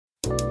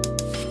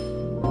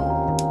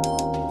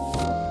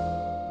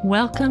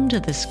Welcome to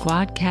the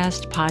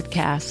Squadcast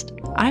podcast.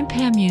 I'm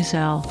Pam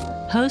Musell,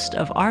 host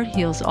of Art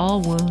Heals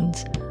All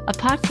Wounds, a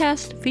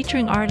podcast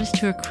featuring artists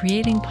who are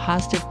creating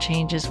positive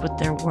changes with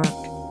their work.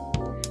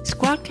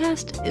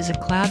 Squadcast is a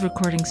cloud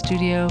recording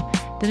studio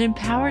that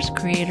empowers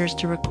creators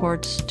to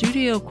record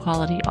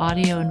studio-quality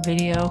audio and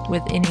video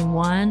with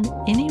anyone,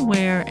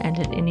 anywhere, and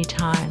at any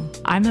time.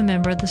 I'm a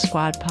member of the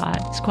Squad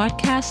Pod,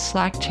 Squadcast's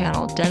Slack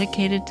channel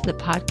dedicated to the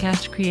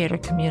podcast creator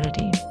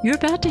community. You're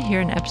about to hear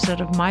an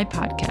episode of my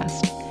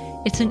podcast.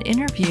 It's an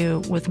interview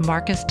with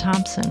Marcus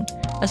Thompson,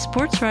 a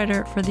sports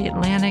writer for The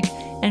Atlantic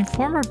and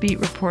former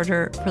beat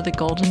reporter for the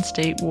Golden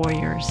State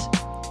Warriors.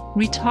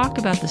 We talk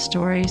about the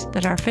stories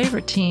that our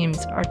favorite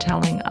teams are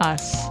telling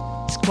us.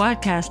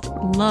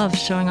 Squadcast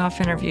loves showing off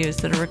interviews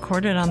that are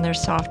recorded on their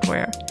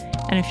software.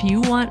 And if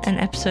you want an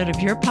episode of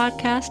your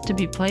podcast to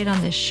be played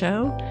on this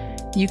show,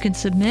 you can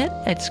submit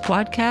at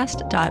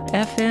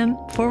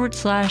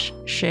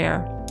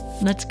squadcast.fm/share.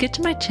 Let's get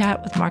to my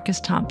chat with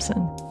Marcus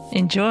Thompson.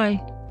 Enjoy.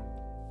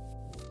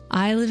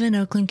 I live in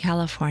Oakland,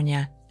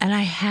 California, and I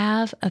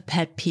have a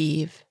pet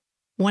peeve.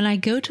 When I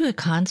go to a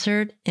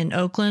concert in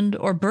Oakland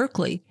or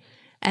Berkeley,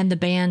 and the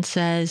band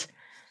says,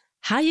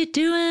 "How you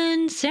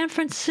doing, San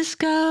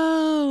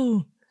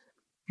Francisco?"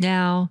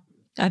 Now,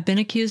 I've been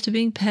accused of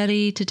being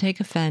petty to take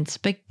offense,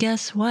 but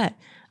guess what?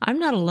 I'm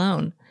not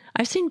alone.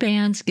 I've seen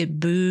bands get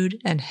booed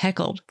and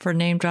heckled for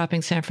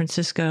name-dropping San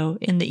Francisco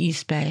in the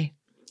East Bay.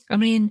 I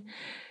mean,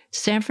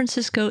 San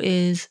Francisco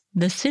is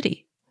the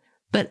city,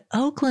 but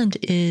Oakland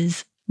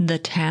is the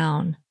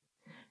town.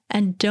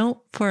 And don't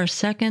for a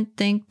second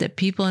think that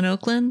people in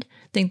Oakland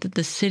think that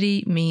the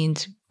city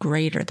means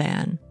greater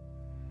than.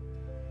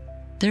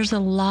 There's a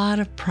lot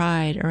of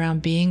pride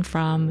around being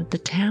from the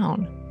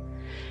town.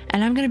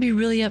 And I'm going to be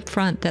really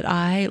upfront that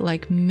I,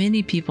 like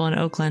many people in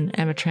Oakland,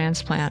 am a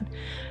transplant.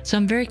 So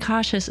I'm very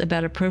cautious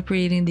about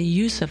appropriating the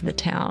use of the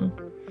town,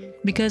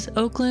 because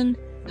Oakland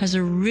has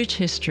a rich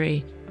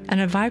history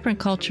and a vibrant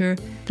culture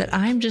that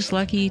I'm just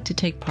lucky to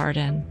take part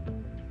in.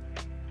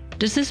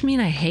 Does this mean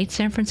I hate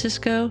San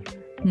Francisco?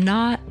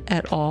 Not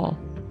at all.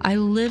 I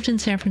lived in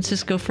San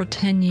Francisco for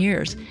 10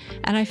 years,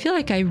 and I feel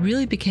like I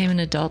really became an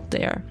adult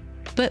there.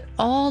 But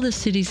all the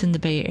cities in the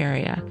Bay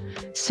Area,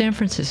 San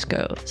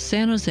Francisco,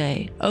 San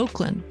Jose,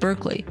 Oakland,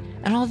 Berkeley,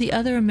 and all the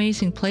other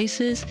amazing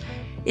places,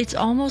 it's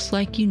almost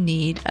like you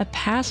need a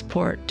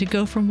passport to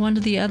go from one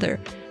to the other.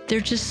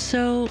 They're just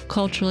so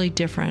culturally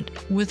different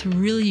with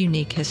really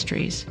unique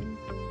histories.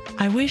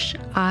 I wish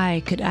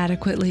I could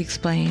adequately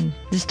explain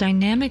this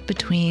dynamic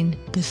between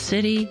the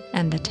city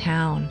and the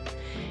town.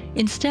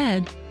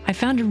 Instead, I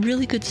found a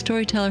really good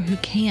storyteller who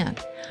can.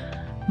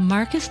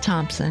 Marcus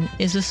Thompson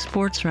is a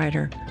sports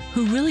writer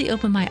who really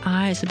opened my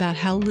eyes about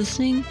how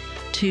listening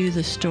to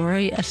the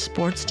story a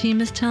sports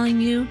team is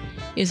telling you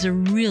is a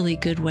really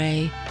good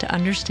way to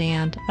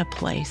understand a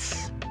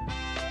place.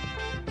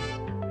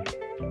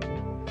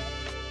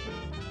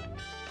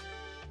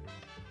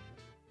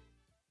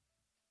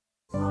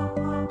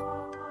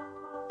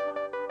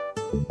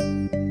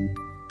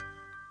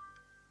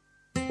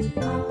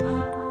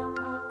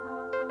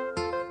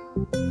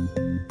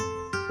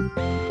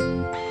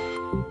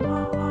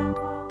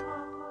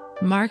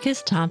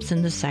 Marcus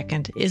Thompson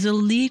II is a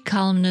lead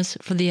columnist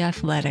for The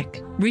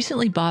Athletic,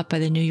 recently bought by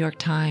the New York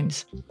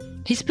Times.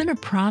 He's been a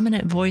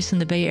prominent voice in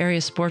the Bay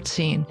Area sports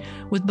scene,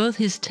 with both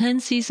his 10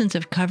 seasons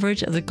of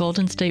coverage of the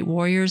Golden State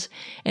Warriors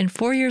and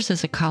 4 years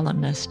as a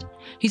columnist.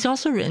 He's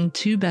also written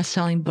 2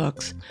 best-selling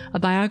books, a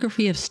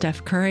biography of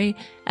Steph Curry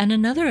and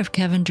another of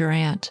Kevin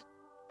Durant.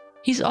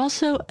 He's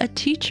also a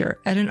teacher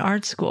at an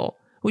art school,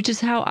 which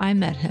is how I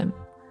met him.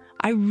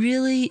 I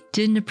really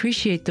didn't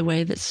appreciate the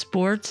way that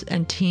sports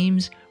and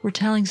teams were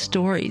telling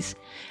stories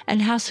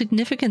and how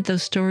significant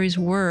those stories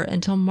were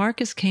until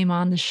Marcus came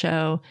on the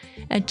show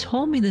and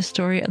told me the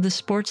story of the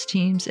sports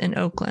teams in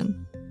Oakland.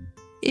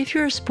 If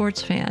you're a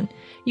sports fan,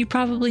 you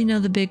probably know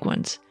the big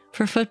ones.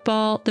 For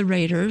football, the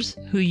Raiders,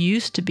 who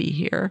used to be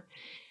here.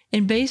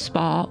 In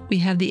baseball, we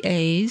have the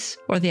A's,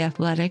 or the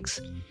Athletics,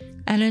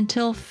 and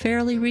until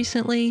fairly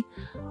recently,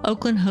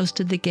 Oakland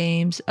hosted the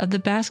games of the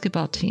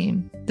basketball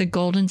team, the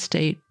Golden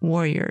State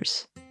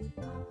Warriors.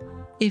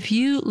 If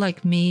you,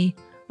 like me,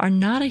 are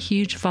not a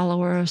huge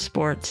follower of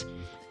sports,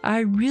 I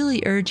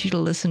really urge you to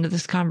listen to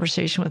this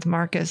conversation with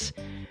Marcus.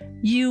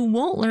 You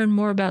won't learn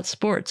more about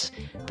sports,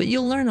 but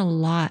you'll learn a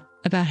lot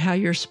about how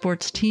your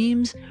sports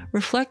teams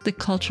reflect the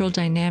cultural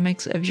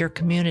dynamics of your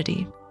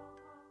community.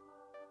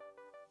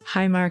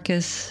 Hi,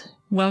 Marcus.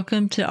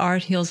 Welcome to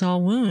Art Heals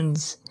All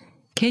Wounds.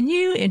 Can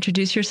you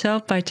introduce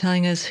yourself by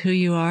telling us who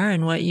you are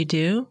and what you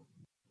do?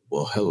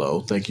 Well, hello.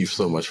 Thank you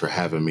so much for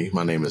having me.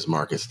 My name is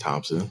Marcus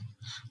Thompson.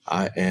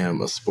 I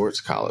am a sports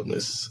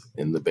columnist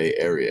in the Bay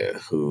Area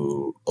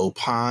who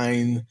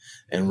opine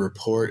and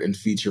report and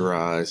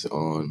featurize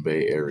on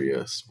Bay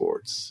Area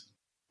sports.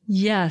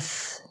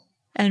 Yes.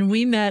 And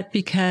we met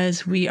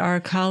because we are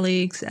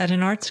colleagues at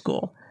an art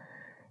school.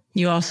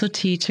 You also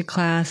teach a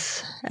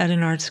class at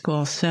an art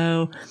school.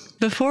 So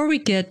before we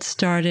get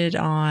started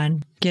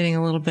on getting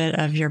a little bit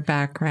of your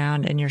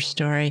background and your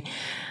story,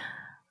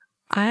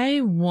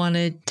 I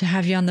wanted to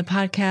have you on the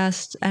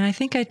podcast, and I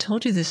think I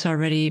told you this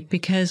already,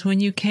 because when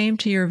you came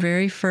to your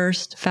very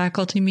first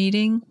faculty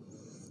meeting,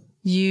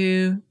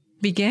 you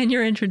began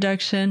your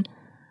introduction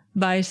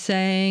by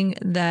saying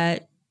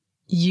that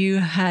you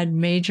had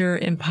major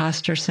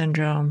imposter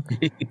syndrome,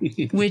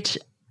 which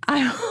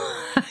I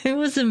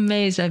was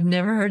amazed. I've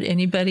never heard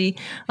anybody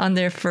on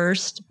their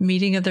first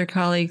meeting of their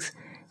colleagues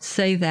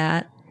say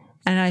that.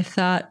 And I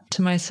thought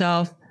to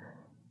myself,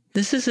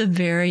 this is a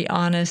very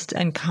honest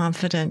and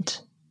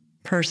confident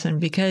person,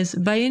 because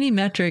by any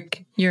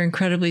metric, you're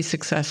incredibly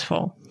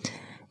successful.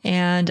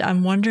 And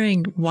I'm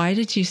wondering, why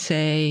did you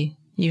say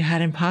you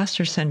had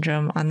imposter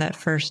syndrome on that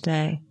first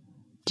day?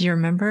 Do you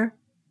remember?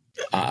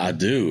 I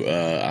do.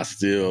 I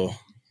still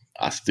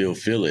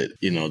feel it.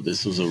 You know,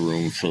 this was a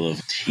room full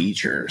of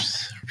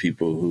teachers,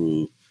 people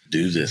who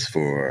do this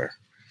for,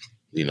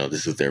 you know,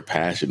 this is their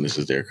passion, this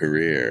is their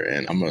career.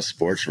 And I'm a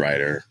sports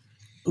writer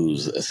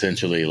who's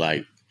essentially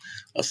like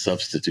a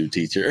substitute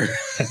teacher.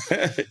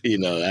 You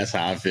know, that's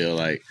how I feel.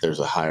 Like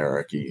there's a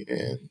hierarchy,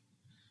 and,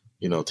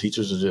 you know,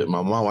 teachers are just, my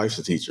wife's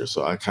a teacher,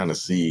 so I kind of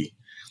see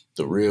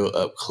the real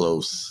up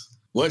close.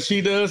 What she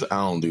does, I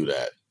don't do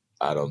that.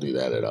 I don't do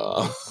that at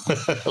all.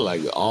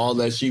 Like all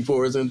that she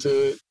pours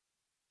into it,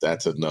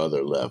 that's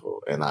another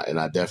level. And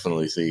I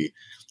definitely see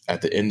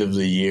at the end of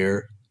the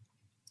year,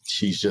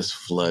 she's just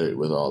flooded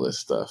with all this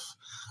stuff,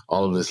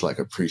 all of this like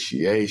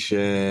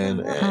appreciation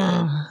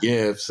and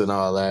gifts and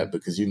all that,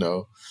 because, you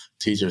know,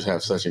 teachers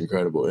have such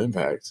incredible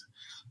impact.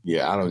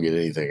 Yeah, I don't get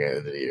anything at the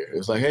end of the year.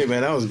 It's like, hey,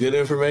 man, that was good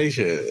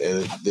information.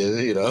 And then,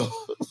 you know,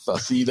 I'll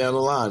see you down the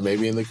line,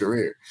 maybe in the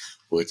career,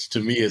 which to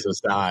me is a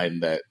sign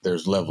that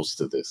there's levels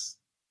to this.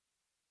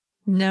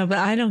 No, but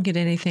I don't get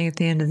anything at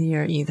the end of the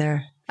year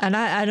either. And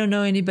I don't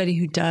know anybody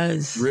who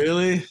does.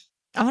 Really?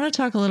 I want to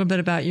talk a little bit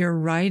about your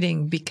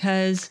writing,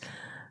 because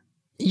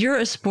you're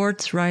a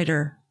sports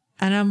writer.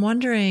 And I'm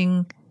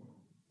wondering,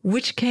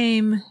 which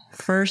came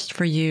first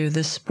for you,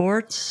 the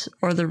sports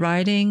or the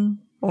writing?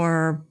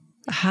 Or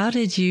how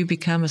did you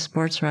become a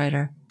sports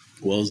writer?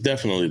 Well, it's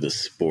definitely the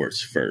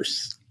sports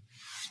first.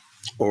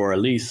 Or at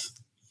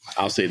least,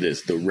 I'll say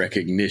this, the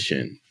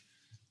recognition.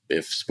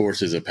 If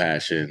sports is a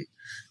passion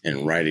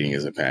and writing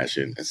is a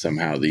passion, and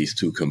somehow these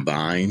two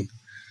combine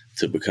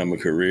to become a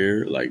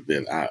career, like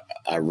then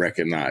I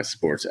recognize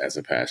sports as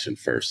a passion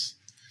first.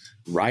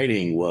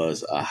 Writing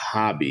was a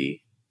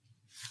hobby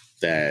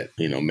that,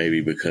 you know,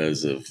 maybe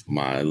because of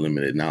my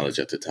limited knowledge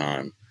at the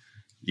time,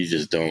 you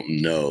just don't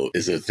know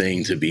is a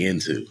thing to be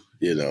into,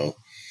 you know.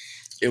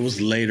 It was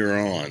later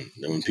on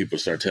when people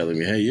start telling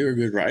me, hey, you're a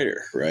good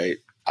writer, right?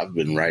 I've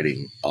been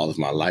writing all of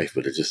my life,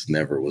 but it just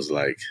never was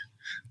like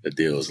the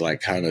deal. Is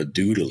like kind of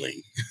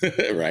doodling,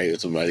 right?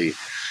 Somebody,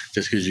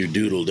 just because you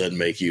doodle doesn't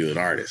make you an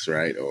artist,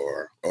 right?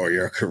 Or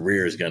your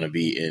career is going to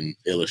be in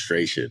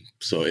illustration.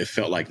 So it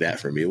felt like that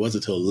for me. It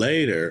wasn't until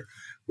later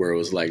where it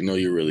was like, no,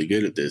 you're really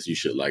good at this. You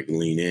should like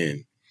lean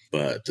in.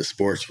 But the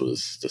sports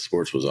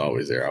was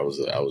always there. I was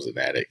an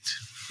addict.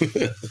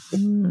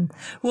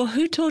 Well,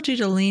 who told you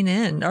to lean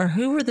in, or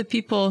who were the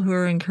people who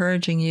were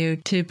encouraging you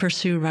to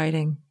pursue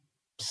writing?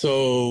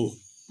 So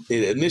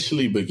it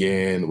initially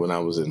began when I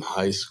was in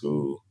high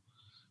school.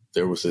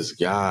 There was this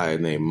guy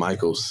named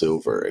Michael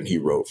Silver, and he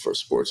wrote for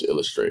Sports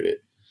Illustrated.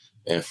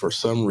 And for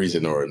some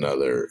reason or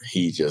another,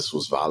 he just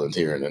was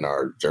volunteering in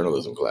our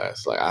journalism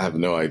class. Like, I have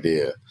no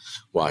idea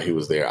why he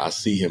was there. I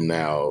see him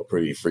now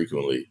pretty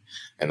frequently,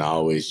 and I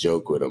always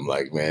joke with him,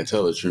 like, man,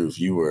 tell the truth.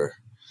 You were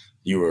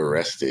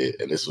arrested,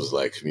 and this was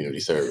like community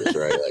service,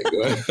 right?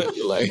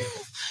 Like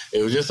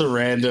it was just a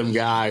random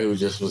guy who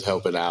just was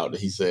helping out.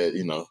 He said,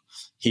 you know,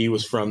 he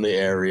was from the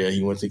area.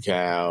 He went to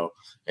Cal,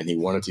 and he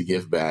wanted to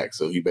give back.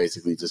 So he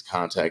basically just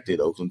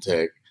contacted Oakland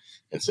Tech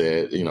and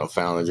said, you know,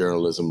 found in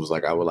journalism, was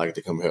like, I would like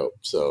to come help.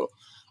 So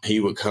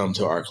he would come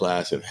to our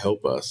class and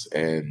help us.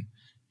 And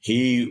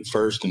he,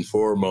 first and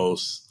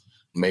foremost,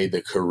 made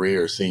the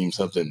career seem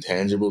something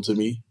tangible to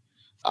me.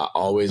 I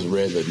always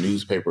read the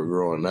newspaper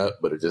growing up,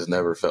 but it just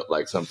never felt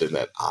like something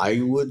that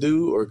I would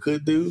do or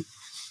could do.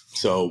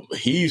 So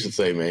he used to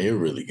say, man, you're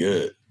really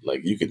good.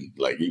 You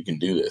can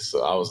do this.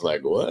 So I was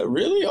like, what?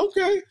 Really?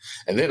 Okay.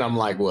 And then I'm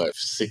like,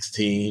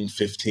 16,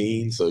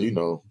 15. So, you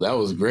know, that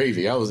was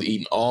gravy. I was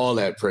eating all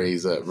that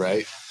praise up,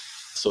 right?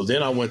 So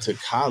then I went to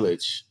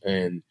college,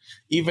 and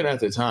even at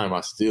the time, I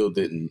still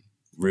didn't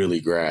really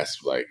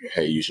grasp like,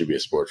 hey, you should be a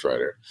sports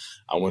writer.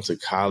 I went to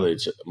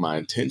college. My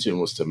intention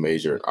was to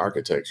major in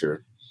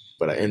architecture,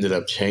 but I ended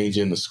up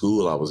changing the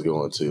school I was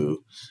going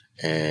to.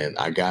 And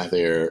I got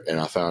there and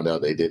I found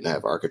out they didn't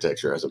have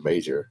architecture as a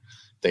major.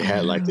 They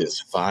had like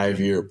this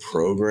 5-year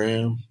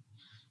program.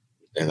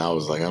 And I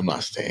was like, I'm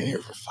not staying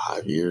here for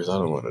 5 years. I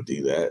don't want to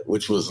do that,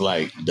 which was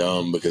like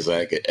dumb because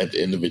like at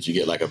the end of it, you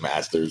get like a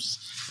master's,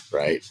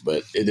 right?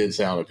 But it didn't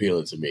sound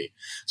appealing to me.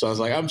 So I was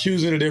like, I'm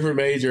choosing a different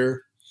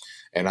major.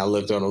 And I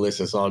looked on the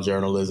list and saw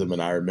journalism,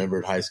 and I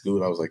remembered high school.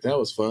 And I was like, that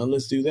was fun.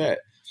 Let's do that.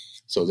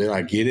 So then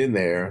I get in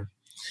there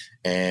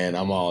and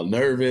I'm all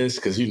nervous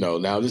because, you know,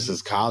 now this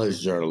is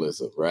college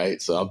journalism,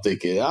 right? So I'm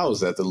thinking, I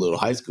was at the little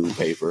high school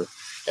paper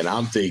and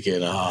I'm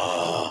thinking,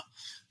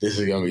 this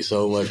is going to be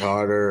so much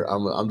harder.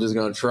 I'm just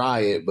going to try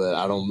it, but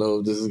I don't know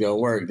if this is going to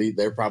work.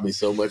 They're probably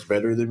so much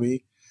better than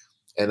me.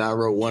 And I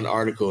wrote one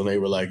article and they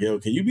were like, yo,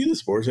 can you be the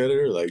sports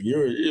editor? Like,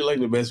 you're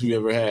like the best we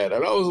ever had.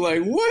 And I was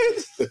like,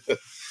 what?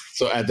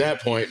 So at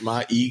that point,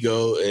 my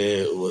ego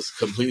was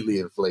completely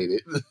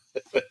inflated.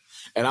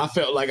 And I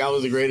felt like I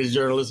was the greatest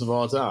journalist of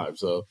all time.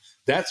 So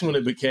that's when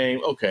it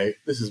became, okay,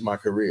 this is my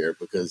career,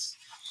 because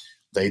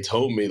they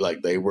told me,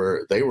 like, they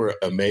were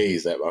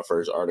amazed at my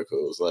first article.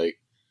 It was like,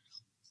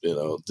 you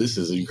know, this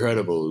is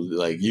incredible.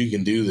 Like, you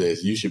can do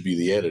this. You should be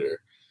the editor.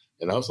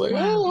 And I was like,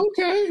 oh,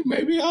 okay,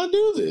 maybe I'll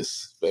do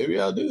this. Maybe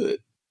I'll do it.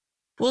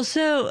 Well,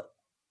 so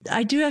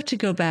I do have to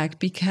go back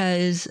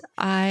because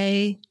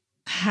I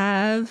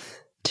have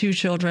 2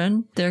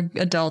 children. They're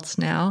adults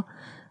now.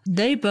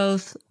 They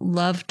both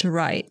love to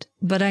write,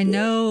 but I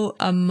know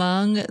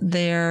among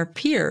their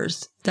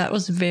peers, that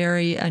was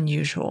very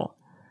unusual.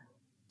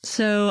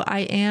 So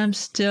I am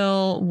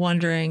still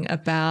wondering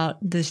about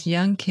this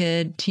young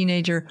kid,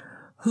 teenager,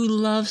 who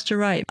loves to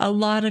write. A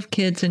lot of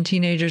kids and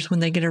teenagers, when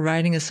they get a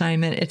writing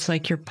assignment, it's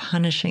like you're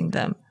punishing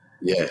them.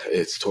 Yeah,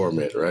 it's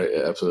torment, right?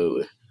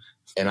 Absolutely.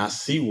 And I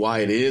see why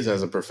it is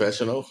as a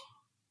professional,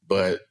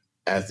 but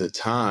at the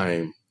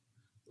time,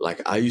 like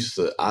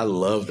I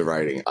loved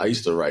writing. I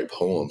used to write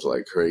poems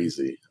like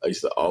crazy. I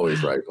used to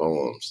always write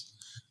poems.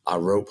 I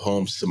wrote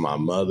poems to my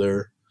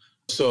mother.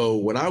 So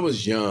when I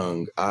was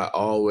young, I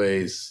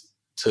always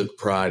took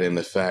pride in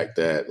the fact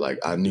that, like,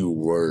 I knew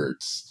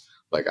words.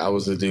 Like, I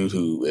was a dude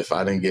who, if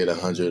I didn't get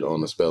 100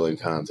 on the spelling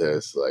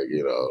contest, like,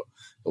 you know,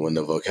 when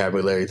the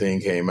vocabulary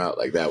thing came out,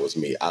 like, that was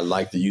me. I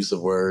like the use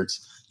of words.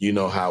 You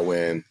know how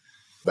when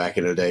back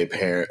in the day,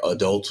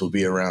 adults would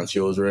be around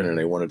children and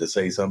they wanted to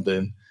say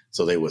something,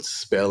 so they would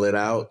spell it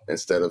out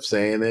instead of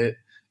saying it.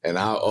 And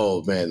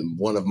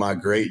one of my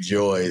great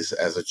joys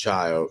as a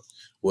child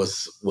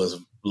was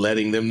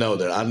letting them know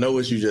that I know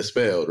what you just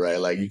spelled, right?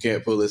 Like, you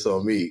can't pull this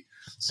on me.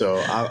 So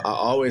I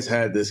always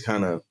had this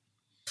kind of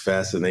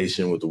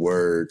fascination with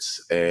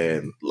words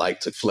and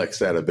like to flex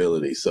that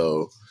ability.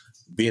 So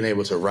being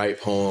able to write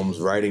poems,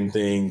 writing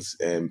things,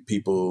 and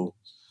people,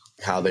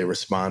 how they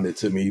responded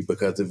to me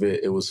because of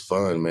it, it was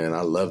fun, man.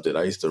 I loved it.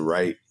 I used to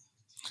write.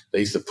 They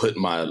used to put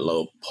my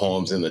little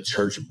poems in the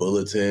church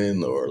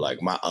bulletin, or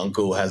like my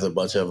uncle has a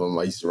bunch of them.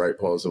 I used to write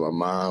poems to my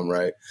mom,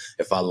 right?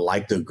 If I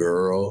liked a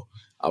girl,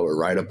 I would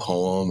write a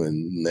poem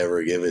and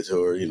never give it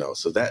to her, you know.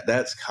 So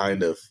that's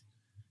kind of,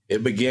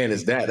 it began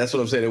as that. That's what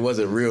I'm saying. It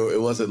wasn't real.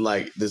 It wasn't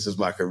like, this is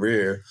my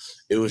career.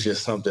 It was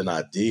just something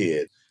I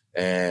did.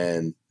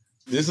 And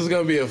this is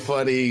going to be a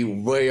funny,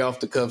 way off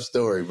the cuff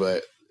story,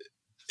 but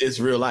it's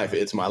real life.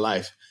 It's my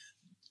life.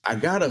 I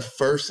got a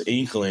first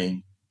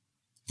inkling.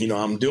 You know,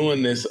 I'm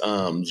doing this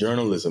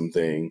journalism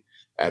thing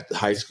at the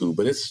high school,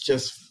 but it's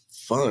just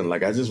fun.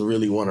 Like, I just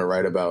really want to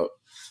write about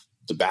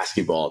the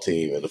basketball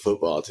team and the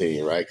football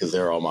team, right? Because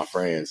they're all my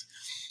friends.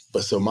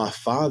 But so my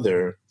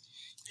father,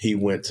 he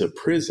went to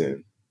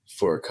prison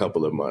for a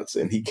couple of months,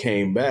 and he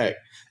came back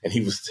and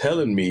he was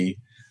telling me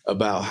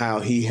about how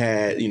he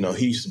had, you know,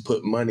 he used to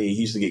put money,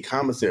 he used to get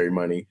commissary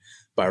money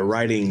by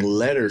writing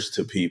letters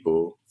to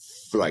people,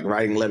 like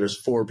writing letters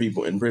for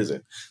people in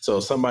prison. So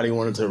if somebody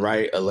wanted to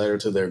write a letter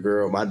to their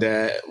girl, my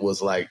dad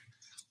was like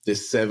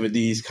this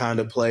 70s kind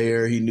of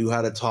player. He knew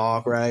how to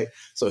talk, right?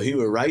 So he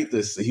would write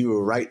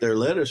their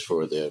letters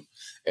for them.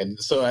 And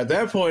so at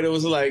that point, it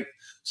was like,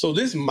 so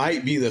this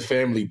might be the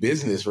family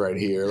business right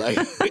here. Like,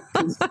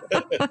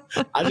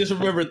 I just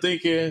remember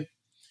thinking,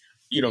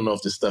 you don't know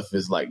if this stuff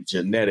is like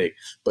genetic,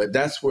 but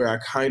that's where I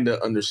kind of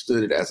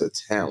understood it as a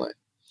talent,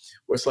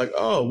 where it's like,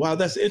 oh, wow,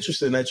 that's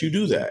interesting that you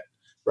do that.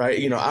 Right.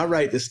 You know, I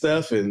write this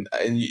stuff and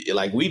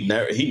like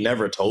he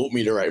never told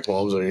me to write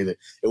poems or anything.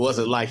 It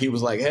wasn't like he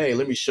was like, hey,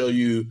 let me show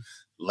you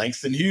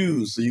Langston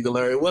Hughes so you can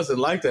learn. It wasn't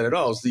like that at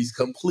all. It's these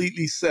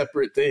completely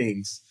separate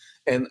things.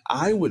 And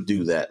I would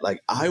do that.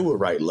 Like, I would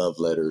write love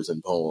letters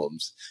and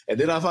poems. And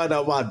then I find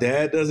out my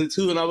dad does it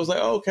too. And I was like,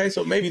 oh, okay,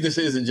 so maybe this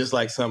isn't just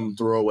like some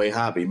throwaway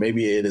hobby.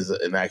 Maybe it is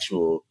an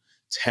actual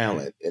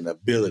talent and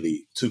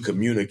ability to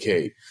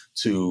communicate,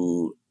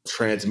 to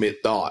transmit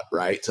thought,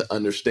 right? To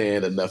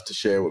understand enough to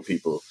share with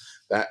people.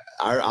 That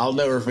I'll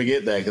never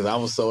forget that, because I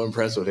was so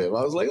impressed with him.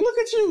 I was like, look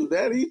at you,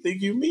 Daddy, you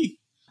think you me.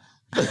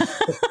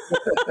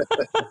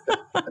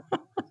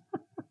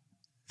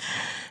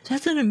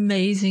 That's an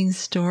amazing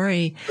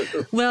story.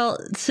 Well,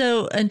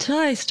 so until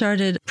I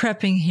started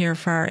prepping here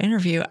for our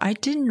interview, I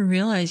didn't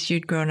realize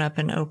you'd grown up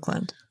in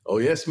Oakland. Oh,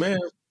 yes,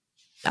 ma'am.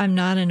 I'm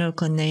not an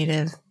Oakland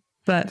native,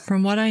 but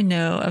from what I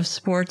know of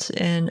sports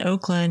in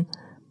Oakland,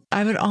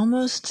 I would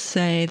almost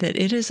say that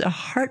it is a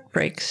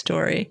heartbreak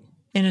story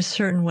in a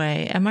certain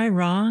way. Am I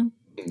wrong?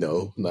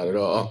 No, not at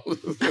all.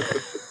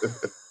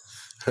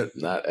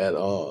 Not at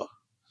all.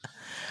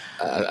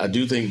 I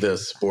do think the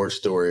sports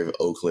story of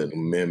Oakland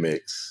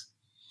mimics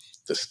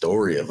the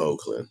story of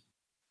Oakland.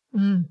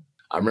 Mm.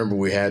 I remember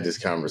we had this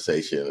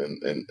conversation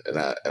and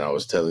I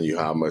was telling you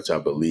how much I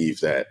believe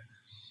that,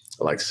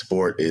 like,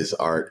 sport is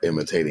art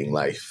imitating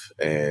life,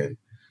 and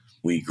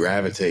we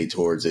gravitate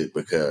towards it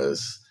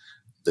because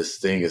this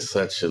thing is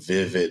such a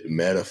vivid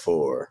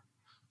metaphor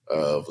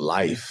of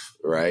life,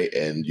 right?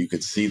 And you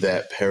could see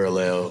that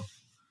parallel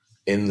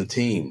in the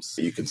teams.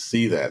 You can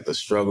see that the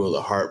struggle,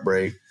 the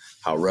heartbreak,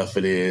 how rough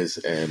it is.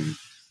 And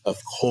of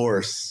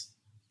course,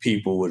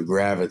 people would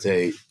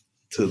gravitate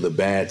to the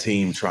bad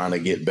team trying to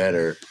get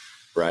better,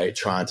 right?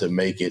 Trying to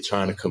make it,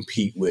 trying to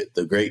compete with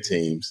the great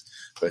teams,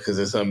 because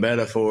it's a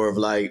metaphor of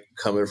like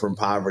coming from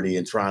poverty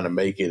and trying to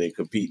make it and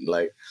competing.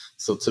 Like,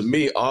 so to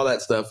me, all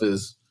that stuff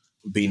is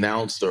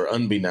denounced or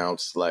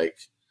unbeknownst, like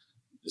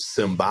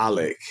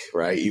symbolic,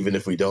 right? Even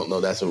if we don't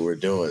know that's what we're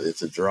doing,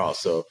 it's a draw.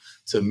 So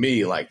to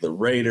me, like the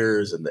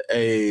Raiders and the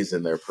A's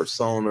and their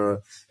persona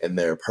and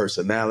their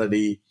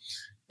personality,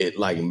 it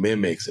like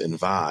mimics and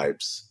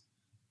vibes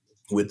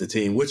with the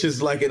team, which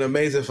is like an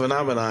amazing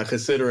phenomenon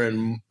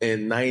considering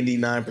in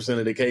 99%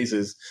 of the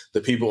cases,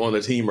 the people on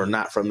the team are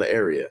not from the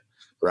area,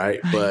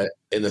 right? But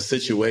in the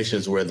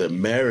situations where the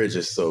marriage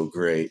is so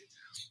great,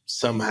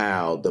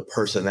 somehow the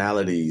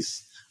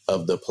personalities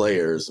of the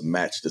players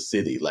match the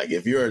city. Like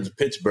if you're in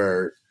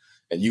Pittsburgh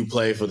and you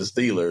play for the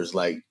Steelers,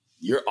 like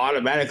you're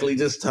automatically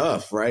just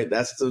tough, right?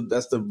 That's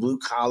the blue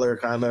collar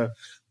kind of,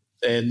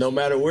 and no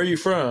matter where you're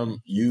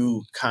from,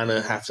 you kind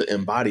of have to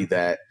embody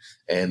that,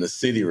 and the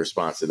city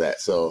responds to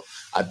that. So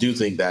I do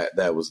think that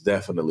that was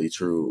definitely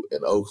true in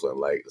Oakland.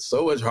 Like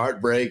so much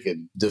heartbreak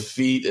and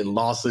defeat and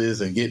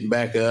losses and getting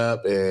back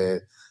up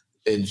and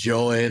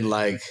enjoying,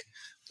 like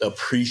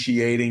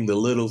appreciating the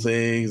little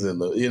things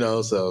and the, you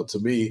know, so to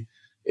me,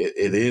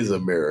 it is a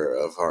mirror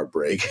of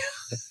heartbreak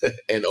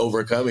and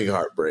overcoming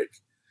heartbreak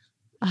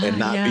and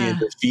not being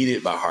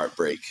defeated by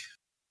heartbreak.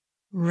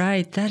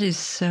 Right. That is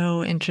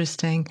so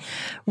interesting.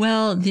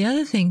 Well, the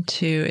other thing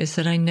too is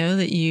that I know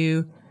that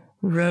you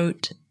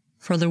wrote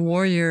for the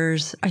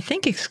Warriors, I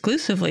think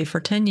exclusively for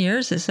 10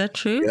 years. Is that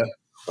true? Yeah.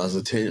 I was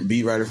a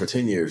beat writer for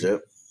 10 years.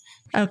 Yep.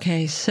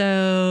 Okay.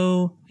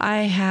 So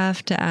I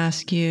have to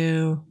ask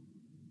you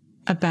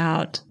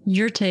about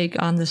your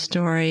take on the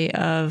story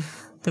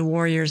of the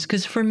Warriors.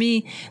 Because for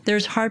me,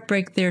 there's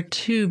heartbreak there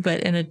too, but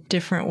in a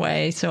different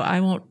way. So I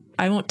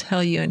won't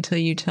tell you until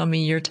you tell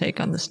me your take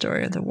on the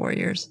story of the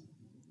Warriors.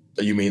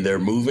 You mean they're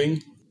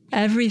moving?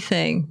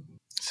 Everything.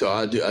 So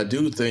I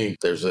do think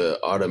there's an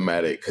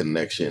automatic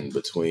connection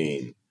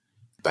between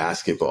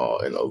basketball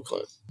and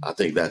Oakland. I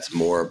think that's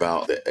more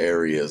about the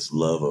area's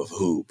love of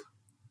hoop,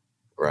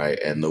 right?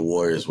 And the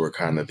Warriors were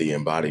kind of the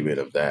embodiment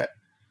of that.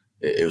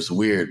 It was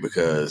weird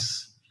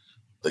because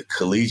the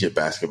collegiate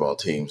basketball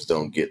teams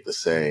don't get the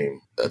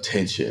same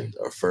attention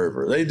or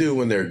fervor. They do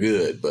when they're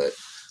good, but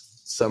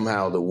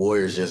somehow the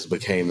Warriors just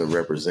became to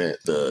represent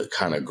the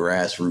kind of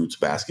grassroots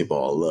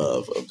basketball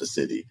love of the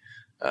city.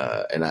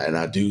 And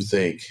I do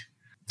think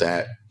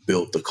that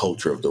built the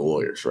culture of the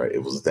Warriors, right?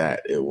 It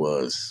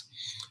was,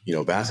 you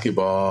know,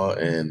 basketball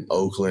in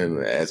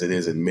Oakland, as it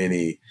is in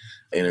many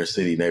inner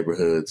city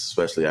neighborhoods,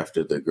 especially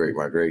after the Great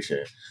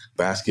Migration.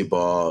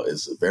 Basketball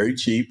is very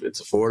cheap. It's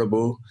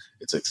affordable.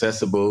 It's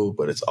accessible,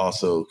 but it's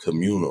also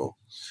communal.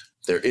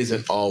 There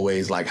isn't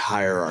always like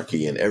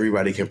hierarchy and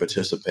everybody can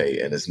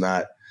participate, and it's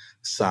not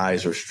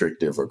size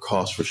restrictive or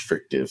cost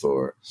restrictive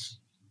or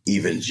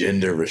even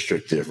gender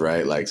restrictive,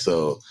 right? Like,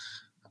 so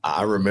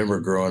I remember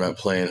growing up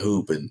playing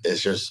hoop, and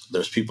it's just,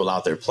 there's people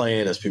out there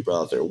playing, there's people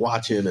out there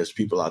watching, there's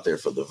people out there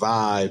for the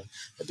vibe.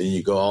 And then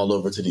you go all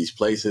over to these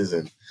places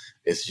and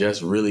it's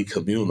just really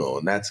communal.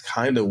 And that's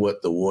kind of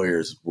what the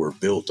Warriors were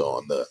built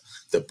on,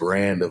 the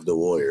brand of the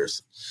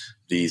Warriors,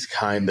 these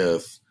kind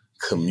of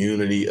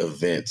community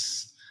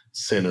events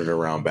centered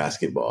around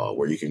basketball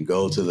where you can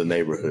go to the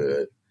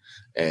neighborhood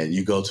and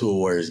you go to a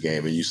Warriors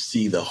game and you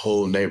see the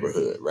whole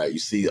neighborhood, right? You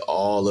see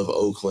all of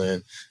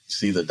Oakland, you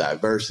see the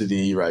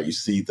diversity, right? You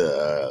see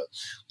the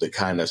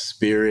kind of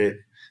spirit,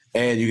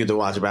 and you get to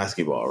watch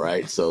basketball,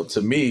 right? So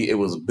to me, it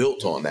was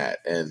built on that.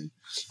 And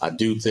I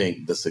do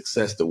think the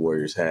success the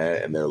Warriors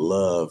had and their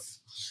love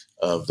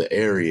of the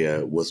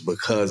area was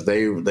because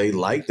they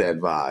like that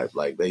vibe,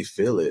 like they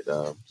feel it.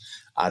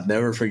 I'd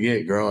never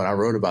forget growing, I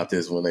wrote about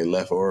this when they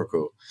left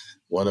Oracle.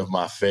 One of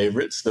my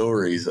favorite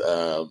stories,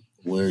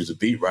 when I was a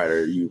beat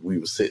writer, we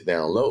would sit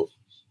down low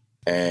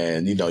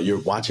and, you know,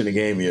 you're watching the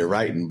game and you're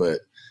writing,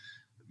 but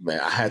man,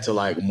 I had to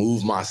like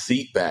move my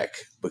seat back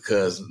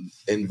because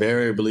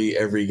invariably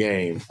every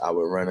game I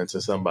would run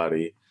into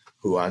somebody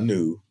who I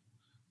knew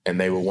and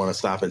they would want to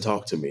stop and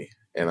talk to me.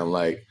 And I'm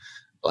like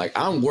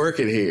I'm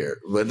working here,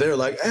 but they're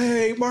like,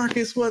 "Hey,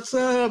 Marcus, what's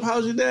up?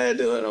 How's your dad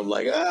doing?" I'm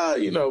like,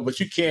 you know, but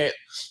you can't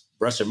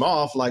brush them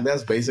off. Like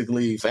that's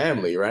basically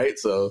family, right?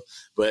 So,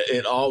 but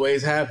it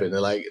always happened.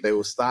 And like they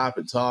would stop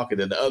and talk,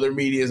 and then the other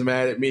media is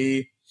mad at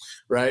me,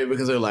 right?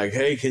 Because they're like,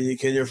 "Hey, can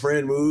your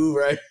friend move?"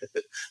 Right?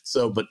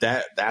 So, but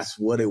that's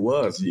what it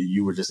was.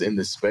 You were just in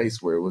this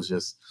space where it was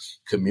just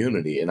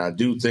community, and I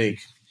do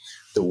think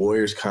the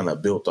Warriors kind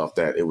of built off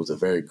that. It was a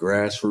very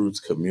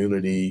grassroots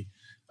community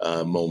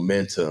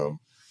momentum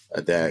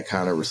that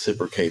kind of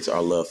reciprocates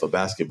our love for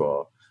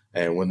basketball.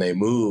 And when they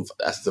move,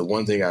 that's the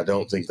one thing I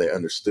don't think they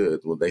understood.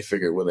 When they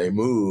figured when they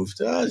moved,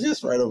 it's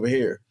just right over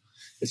here.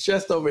 It's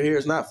just over here.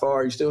 It's not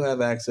far. You still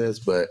have access,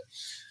 but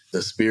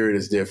the spirit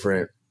is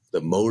different,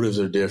 the motives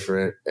are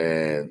different,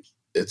 and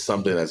it's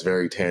something that's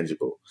very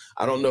tangible.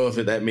 I don't know if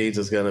that means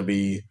it's going to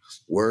be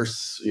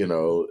worse.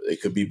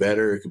 It could be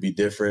better, it could be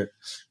different.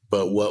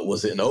 But what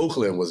was in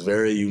Oakland was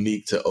very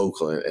unique to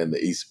Oakland and the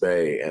East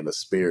Bay and the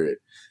spirit.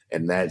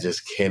 And that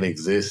just can't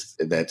exist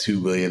in that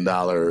 $2 billion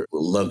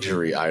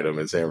luxury item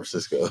in San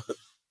Francisco.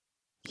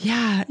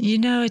 Yeah,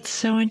 it's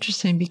so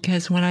interesting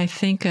because when I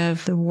think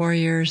of the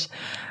Warriors,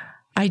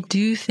 I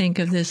do think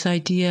of this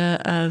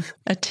idea of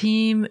a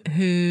team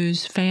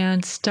whose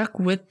fans stuck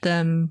with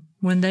them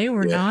when they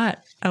were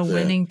not a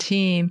winning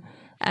team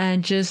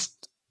and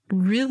just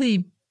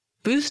really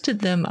boosted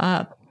them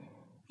up.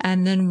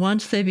 And then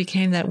once they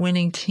became that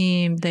winning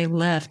team, they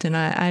left. And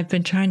I've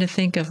been trying to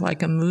think of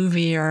like a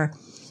movie or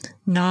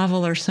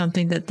novel or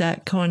something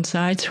that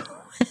coincides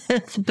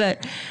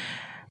with.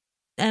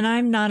 And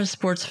I'm not a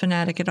sports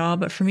fanatic at all,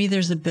 but for me,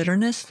 there's a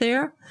bitterness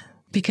there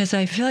because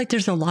I feel like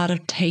there's a lot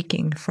of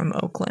taking from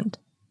Oakland.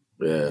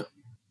 Yeah.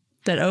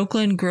 That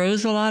Oakland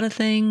grows a lot of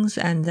things,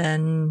 and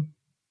then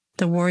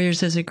the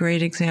Warriors is a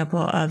great example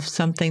of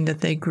something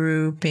that they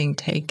grew being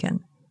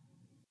taken.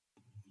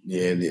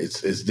 Yeah, and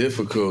it's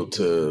difficult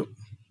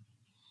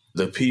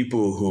the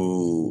people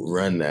who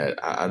run that,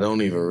 I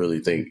don't even really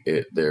think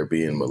they're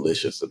being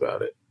malicious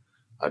about it.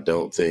 I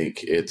don't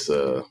think it's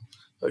a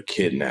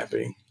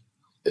kidnapping.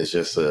 It's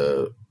just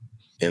a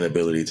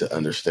inability to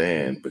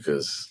understand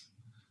because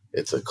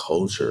it's a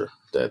culture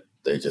that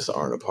they just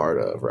aren't a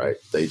part of, right?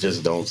 They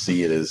just don't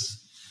see it as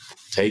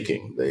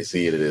taking. They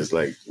see it as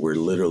like we're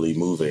literally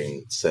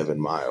moving 7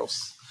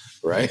 miles,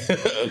 right,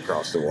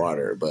 across the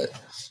water. But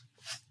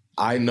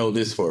I know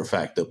this for a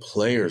fact. The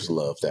players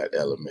love that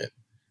element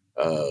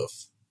of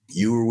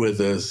you were with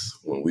us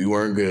when we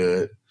weren't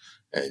good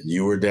and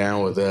you were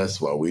down with us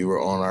while we were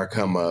on our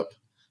come up.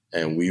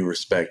 And we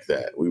respect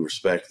that. We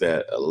respect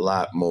that a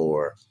lot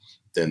more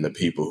than the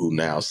people who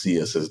now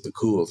see us as the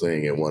cool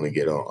thing and want to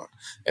get on.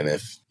 And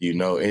if you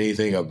know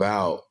anything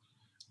about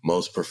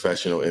most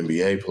professional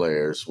NBA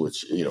players,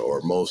 which,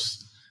 or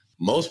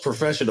most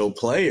professional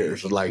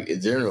players, like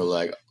in general,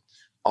 like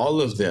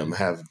all of them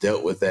have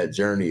dealt with that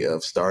journey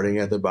of starting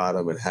at the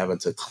bottom and having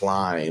to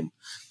climb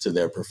to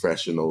their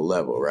professional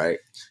level, right?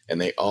 And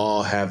they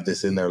all have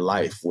this in their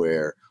life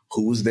where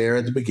who was there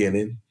at the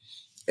beginning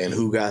and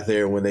who got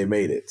there when they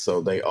made it. So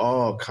they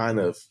all kind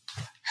of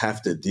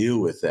have to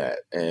deal with that,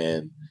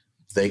 and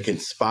they can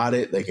spot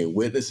it, they can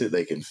witness it,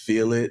 they can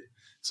feel it.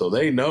 So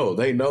they know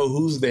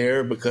who's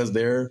there because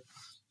they're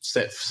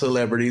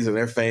celebrities and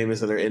they're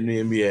famous and they're in the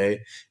NBA,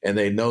 and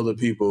they know the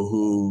people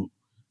who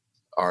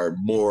are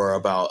more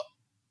about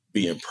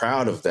being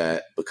proud of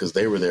that because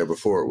they were there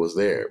before it was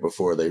there,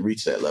 before they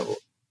reached that level.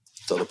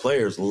 So the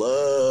players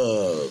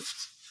loved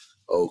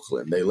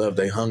Oakland.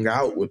 They hung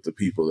out with the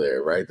people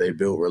there, right? They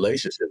built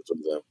relationships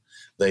with them.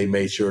 They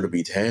made sure to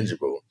be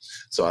tangible.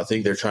 So I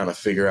think they're trying to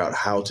figure out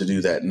how to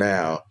do that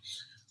now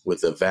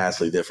with a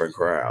vastly different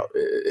crowd.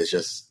 It's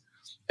just,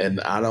 and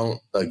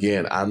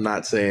I'm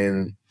not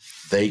saying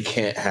they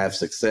can't have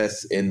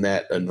success in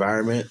that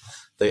environment.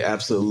 They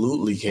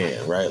absolutely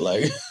can, right?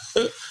 Like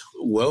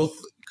wealth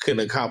can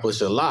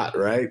accomplish a lot,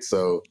 right?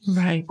 So,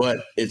 right.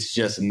 But it's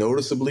just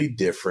noticeably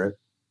different.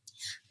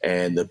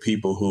 And the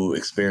people who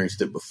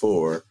experienced it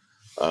before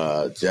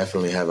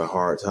definitely have a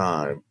hard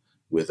time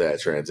with that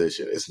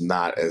transition. It's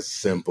not as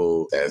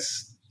simple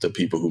as the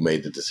people who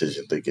made the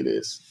decision think it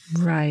is.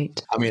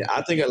 Right. I mean,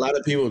 I think a lot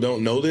of people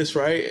don't know this,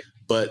 right?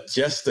 But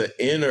just the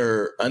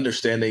inner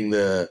understanding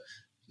the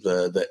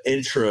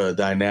intra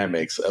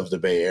dynamics of the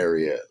Bay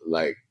Area,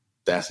 like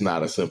that's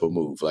not a simple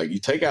move. Like you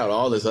take out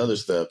all this other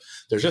stuff,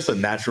 there's just a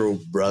natural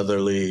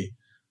brotherly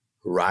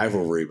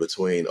rivalry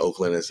between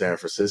Oakland and San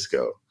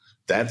Francisco.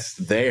 That's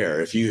there.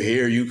 If you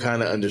hear, you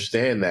kind of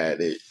understand that.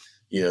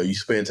 You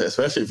spend,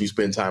 especially if you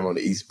spend time on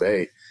the East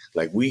Bay,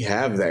 like we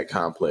have that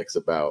complex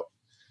about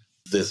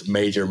this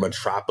major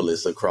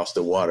metropolis across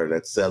the water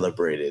that's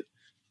celebrated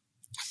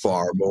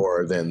far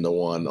more than the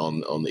one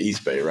on the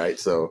East Bay, right?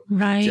 So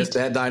just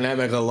that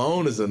dynamic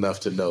alone is enough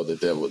to know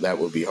that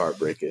would be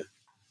heartbreaking.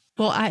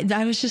 Well,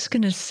 I was just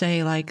going to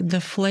say, like,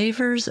 the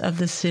flavors of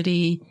the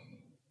cities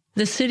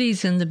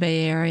in the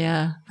Bay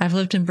Area. I've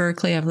lived in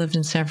Berkeley. I've lived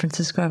in San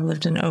Francisco. I've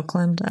lived in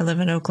Oakland. I live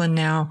in Oakland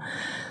now.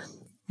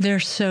 They're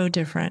so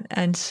different.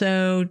 And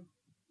so,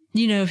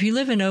 if you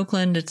live in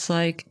Oakland, it's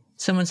like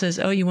someone says,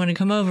 oh, you want to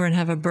come over and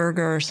have a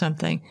burger or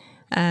something.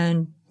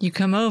 And you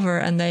come over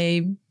and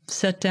they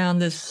set down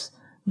this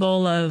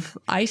bowl of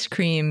ice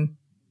cream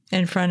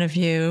in front of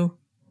you,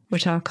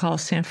 which I'll call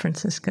San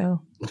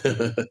Francisco.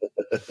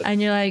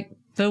 And you're like,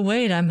 but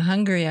wait, I'm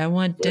hungry. I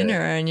want dinner.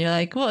 Yeah. And you're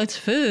like, well, it's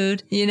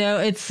food.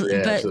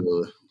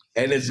 Absolutely.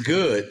 And it's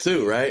good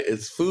too, right?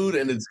 It's food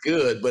and it's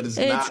good, but it's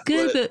not. It's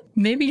good, but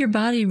maybe your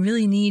body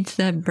really needs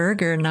that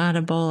burger, not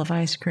a bowl of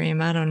ice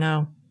cream. I don't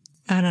know.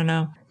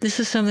 This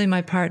is something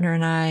my partner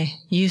and I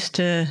used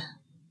to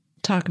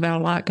talk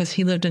about a lot because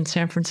he lived in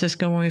San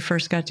Francisco when we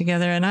first got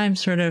together. And I'm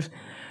sort of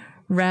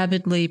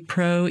rabidly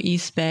pro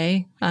East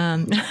Bay.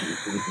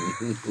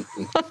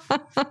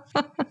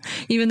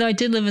 Even though I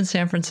did live in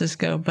San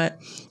Francisco, but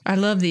I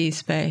love the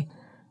East Bay.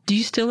 Do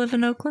you still live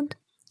in Oakland?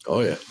 Oh,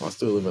 yeah. I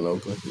still live in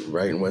Oakland,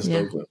 right in West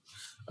Oakland.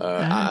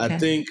 Okay. I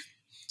think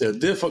the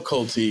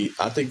difficulty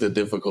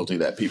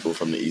that people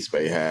from the East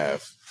Bay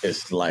have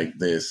is like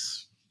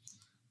this,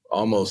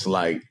 almost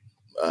like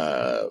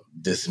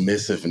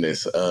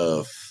dismissiveness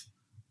of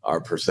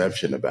our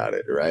perception about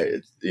it,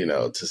 right?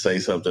 To say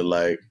something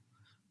like,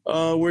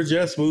 "Oh, we're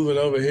just moving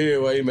over here.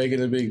 Why are you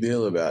making a big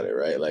deal about it?"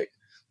 Right? Like,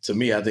 to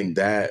me, I think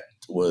that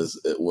was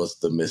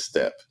the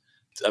misstep.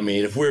 I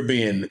mean, if we're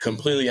being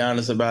completely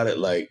honest about it,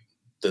 like,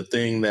 the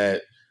thing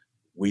that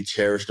we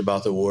cherished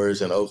about the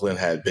Warriors in Oakland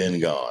had been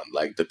gone.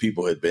 Like, the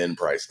people had been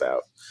priced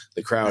out.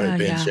 The crowd had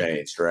been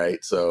changed,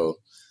 right? So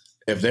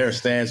if their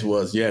stance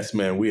was, yes,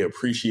 man, we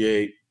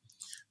appreciate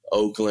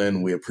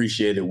Oakland, we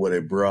appreciated what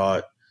it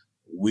brought,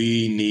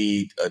 we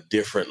need a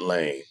different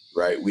lane,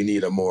 right? We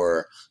need a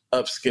more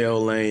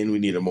upscale lane. We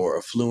need a more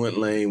affluent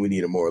lane. We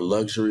need a more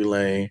luxury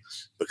lane,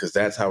 because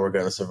that's how we're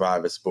going to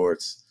survive at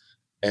sports.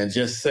 And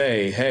just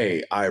say,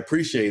 hey, I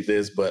appreciate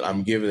this, but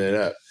I'm giving it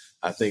up.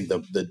 I think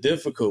the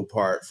difficult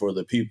part for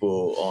the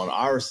people on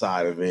our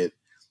side of it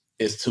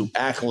is to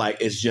act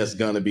like it's just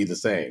going to be the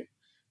same,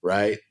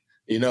 right?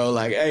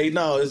 Like, hey,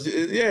 no,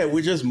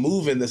 we're just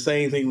moving the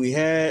same thing we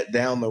had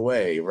down the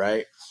way,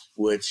 right?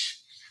 Which,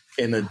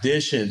 in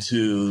addition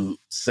to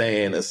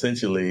saying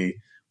essentially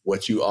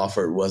what you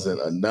offered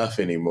wasn't enough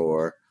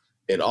anymore,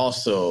 it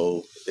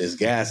also is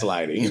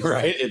gaslighting,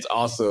 right? It's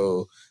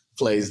also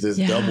plays this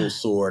double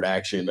sword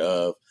action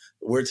of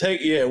we're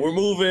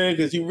moving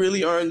because you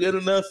really aren't good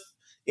enough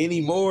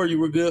anymore. You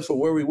were good for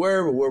where we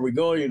were, but where we're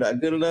going, you're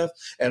not good enough.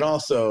 And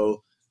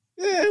also,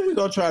 we're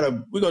gonna try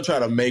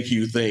to make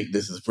you think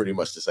this is pretty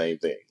much the same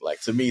thing.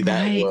 Like, to me,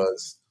 that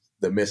was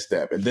the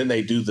misstep. And then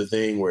they do the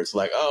thing where it's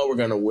like, oh, we're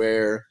gonna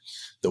wear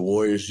the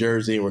Warriors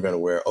jersey and we're gonna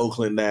wear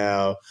Oakland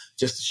now,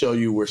 just to show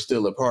you we're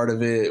still a part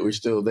of it. We're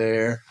still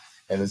there.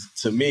 And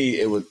to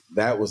me,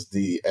 that was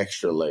the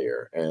extra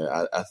layer. And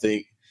I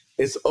think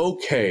it's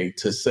okay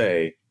to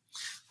say,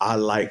 I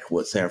like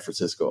what San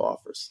Francisco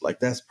offers. Like,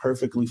 that's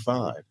perfectly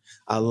fine.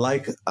 I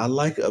like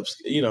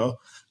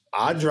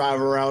I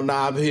drive around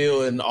Nob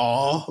Hill in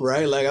awe,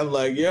 right? Like, I'm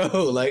like,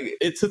 yo, like,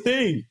 it's a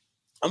thing.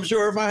 I'm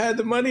sure if I had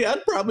the money,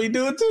 I'd probably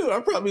do it too.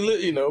 I'd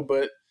probably,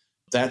 but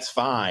that's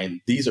fine.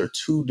 These are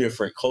two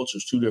different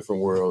cultures, two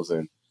different worlds.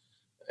 And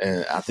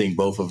I think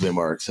both of them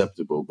are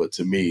acceptable. But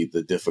to me,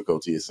 the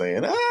difficulty is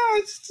saying,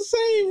 it's the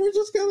same. We're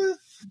just gonna,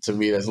 to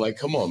me, that's like,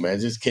 come on,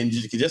 man,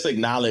 just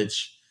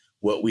acknowledge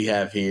what we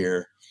have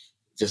here.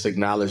 Just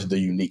acknowledge the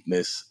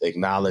uniqueness,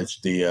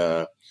 acknowledge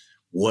the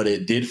what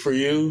it did for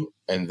you,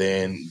 and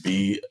then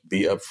be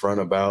upfront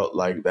about,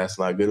 like, that's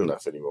not good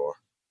enough anymore.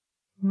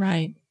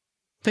 Right.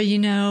 But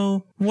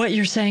what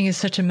you're saying is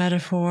such a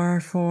metaphor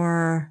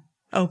for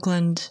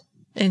Oakland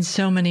in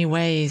so many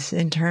ways,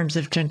 in terms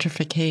of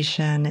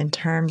gentrification, in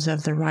terms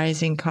of the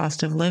rising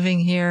cost of living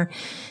here,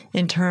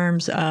 in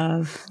terms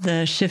of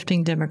the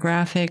shifting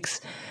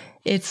demographics.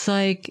 It's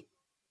like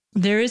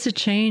there is a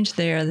change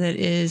there that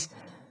is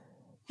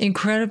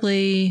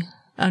incredibly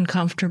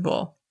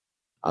uncomfortable.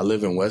 I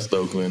live in West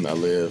Oakland. I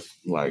live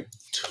like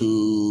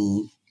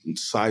 2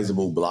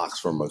 sizable blocks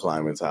from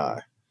McClymonds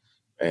High.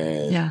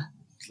 And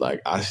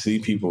like, I see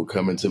people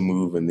coming to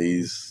move in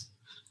these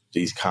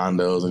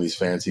condos and these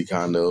fancy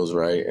condos,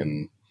 right?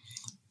 And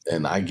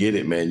I get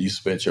it, man. You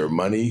spent your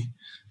money.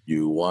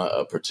 You want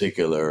a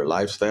particular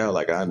lifestyle.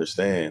 Like, I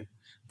understand.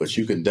 But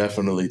you can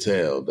definitely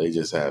tell they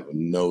just have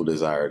no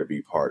desire to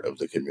be part of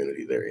the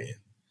community they're in.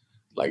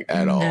 Like,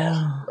 at all,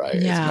 right?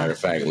 As a matter of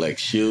fact, like,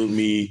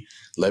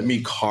 let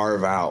me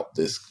carve out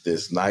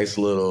this nice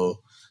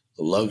little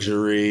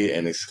luxury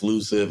and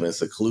exclusive and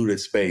secluded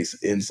space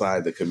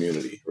inside the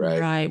community, right?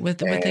 Right,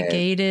 with a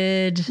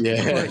gated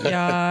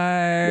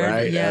courtyard.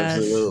 Right, yes.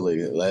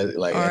 Absolutely.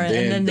 Like,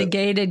 and then the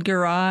gated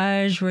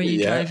garage where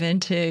you drive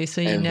into,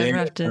 so you never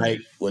have to. Like,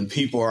 when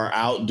people are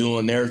out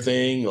doing their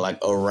thing, like,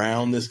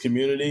 around this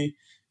community,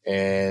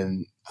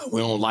 and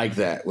we don't like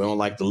that. We don't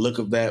like the look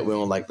of that. We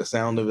don't like the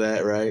sound of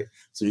that, right?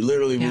 So you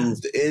literally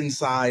moved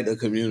inside a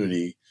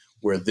community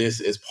where this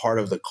is part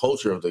of the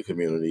culture of the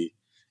community.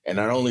 And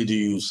not only do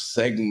you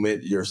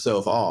segment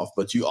yourself off,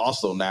 but you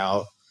also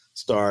now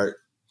start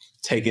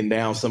taking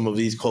down some of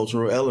these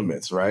cultural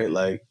elements, right?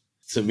 Like,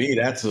 to me,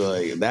 that's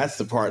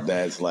the part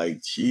that's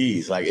like,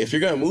 geez, like, if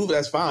you're going to move,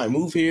 that's fine.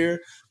 Move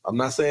here. I'm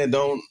not saying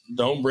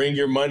don't bring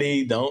your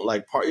money. Don't,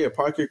 like, park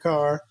your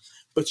car.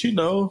 But,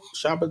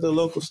 shop at the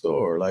local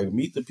store, like,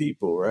 meet the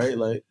people, right?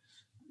 Like,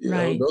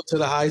 go to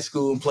the high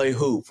school and play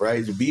hoop,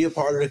 right? To be a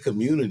part of the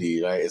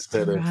community, right?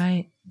 Instead of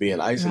being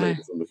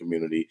isolated from the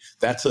community.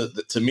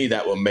 To me,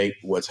 that will make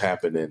what's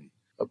happening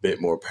a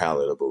bit more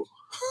palatable.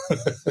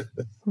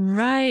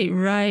 Right.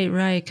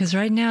 Because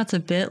right now it's a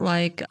bit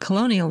like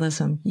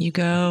colonialism. You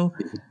go,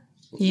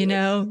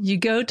 you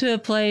go to a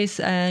place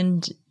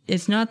and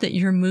it's not that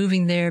you're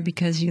moving there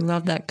because you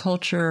love that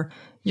culture.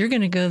 You're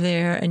going to go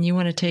there and you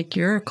want to take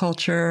your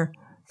culture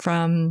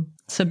from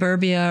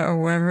suburbia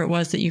or wherever it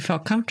was that you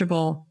felt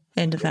comfortable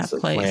into that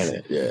place.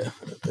 Planet.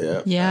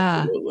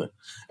 Yeah. Absolutely.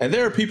 And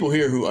there are people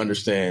here who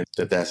understand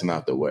that that's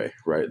not the way,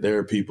 right? There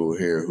are people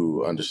here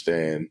who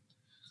understand,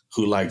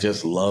 who like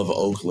just love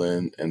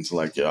Oakland, and it's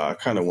like, I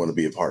kind of want to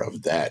be a part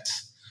of that,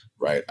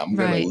 right? I'm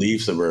going to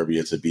leave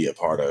suburbia to be a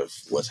part of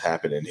what's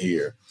happening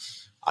here.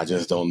 I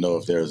just don't know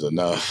if there's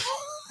enough.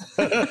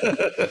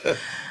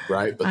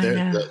 Right. But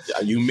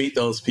you meet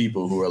those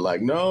people who are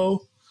like,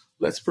 no,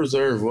 let's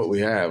preserve what we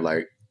have.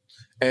 Like,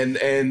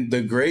 and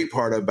the great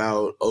part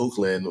about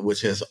Oakland,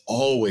 which has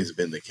always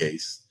been the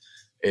case,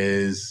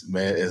 is,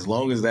 man, as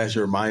long as that's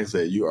your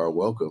mindset, you are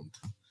welcomed.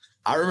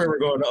 I remember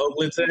going to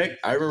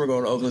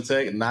Oakland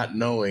Tech, not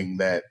knowing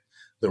that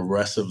the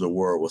rest of the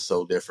world was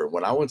so different.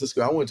 When I went to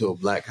school, I went to a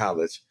Black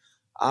college.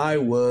 I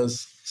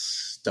was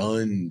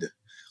stunned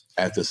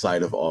at the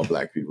sight of all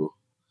Black people.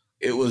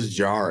 It was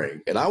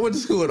jarring. And I went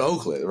to school in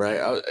Oakland,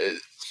 right?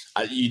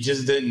 You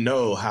just didn't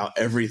know how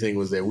everything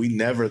was there. We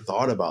never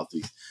thought about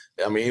these.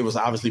 I mean, it was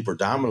obviously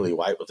predominantly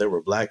white, but there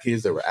were Black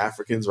kids, there were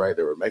Africans, right?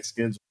 There were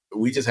Mexicans.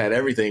 We just had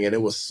everything. And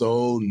it was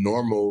so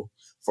normal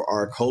for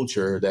our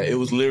culture that it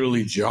was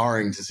literally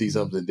jarring to see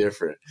something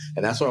different.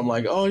 And that's why I'm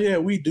like, oh yeah,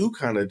 we do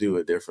kind of do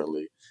it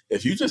differently.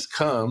 If you just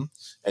come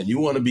and you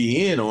want to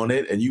be in on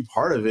it and you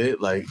part of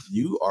it, like,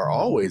 you are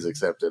always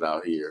accepted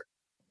out here.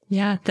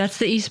 Yeah, that's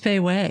the East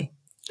Bay way.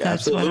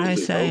 That's Absolutely. what I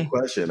say. No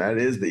question. That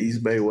is the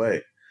East Bay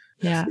way.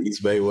 That's the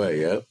East Bay way.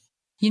 Yep.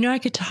 You know, I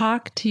could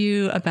talk to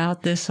you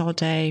about this all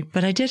day,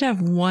 but I did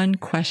have one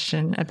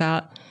question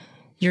about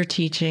your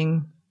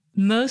teaching.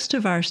 Most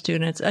of our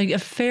students, a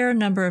fair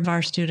number of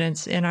our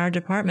students in our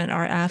department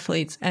are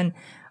athletes. And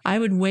I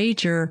would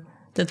wager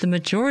that the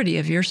majority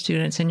of your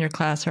students in your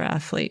class are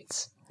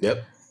athletes.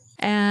 Yep.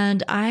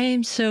 And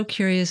I'm so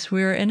curious.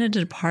 We're in a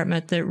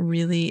department that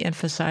really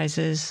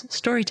emphasizes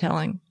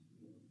storytelling.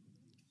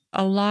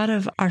 A lot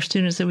of our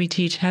students that we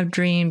teach have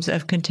dreams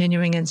of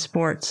continuing in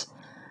sports.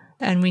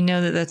 And we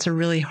know that that's a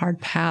really hard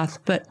path.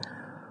 But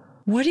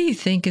what do you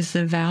think is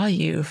the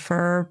value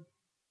for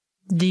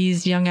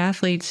these young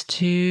athletes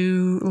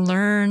to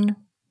learn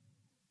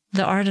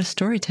the art of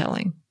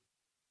storytelling?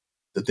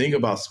 The thing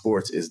about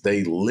sports is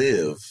they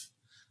live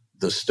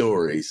the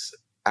stories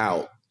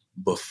out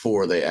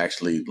before they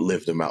actually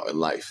live them out in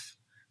life.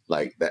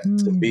 Like that,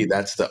 to me,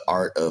 that's the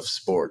art of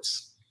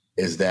sports,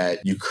 is that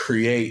you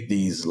create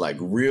these like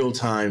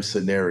real-time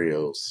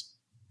scenarios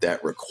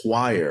that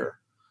require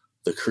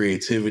the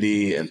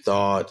creativity and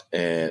thought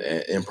and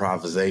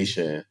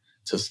improvisation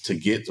to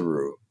get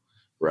through.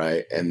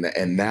 Right. And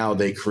now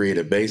they create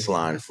a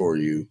baseline for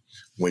you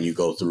when you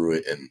go through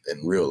it in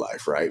real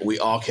life. Right. We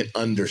all can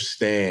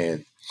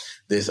understand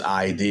this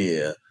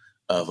idea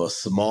of a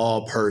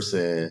small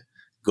person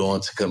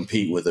going to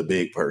compete with a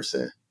big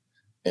person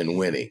and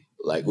winning.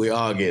 Like, we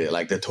all get it.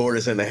 Like, the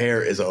tortoise and the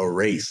hare is a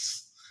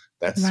race.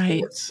 That's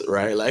sports.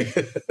 Right. Like,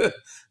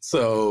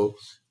 so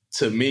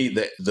to me,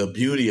 the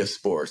beauty of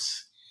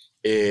sports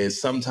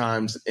is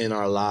sometimes in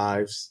our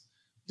lives,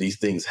 these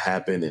things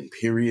happen in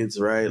periods.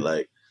 Right.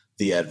 Like,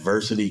 the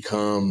adversity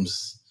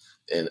comes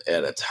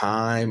at a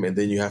time, and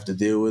then you have to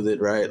deal with it,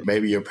 right?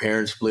 Maybe your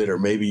parents split, or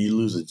maybe you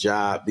lose a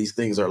job. These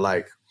things are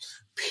like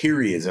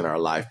periods in our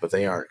life, but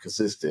they aren't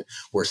consistent.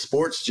 Where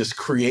sports just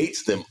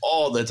creates them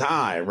all the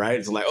time, right?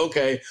 It's like,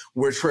 okay,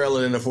 we're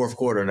trailing in the fourth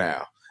quarter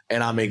now,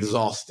 and I'm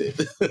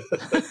exhausted.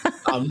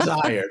 I'm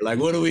tired. Like,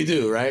 what do we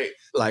do, right?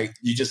 Like,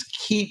 you just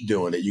keep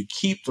doing it. You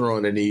keep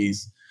throwing in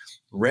these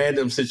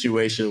random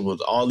situations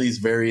with all these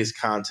various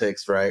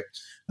contexts, right?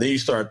 Then you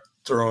start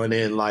throwing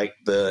in like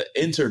the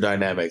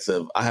interdynamics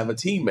of, I have a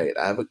teammate,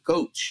 I have a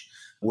coach,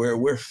 where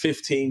we're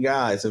 15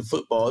 guys. In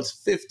football,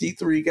 it's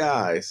 53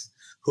 guys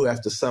who have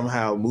to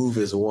somehow move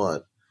as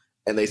one,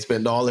 and they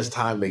spend all this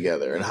time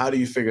together. And how do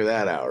you figure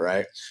that out,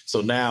 right? So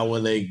now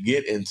when they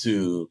get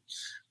into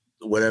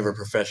whatever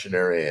profession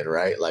they're in,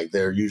 right, like,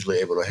 they're usually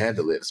able to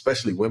handle it,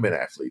 especially women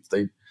athletes.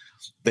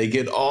 They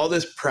get all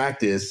this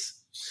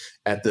practice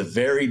at the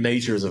very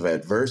natures of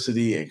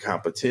adversity and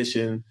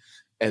competition.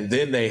 And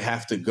then they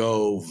have to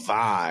go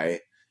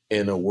vie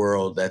in a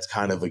world that's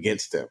kind of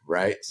against them,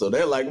 right? So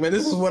they're like, man,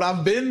 this is what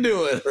I've been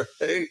doing,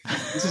 right?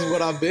 This is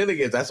what I've been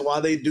against. That's why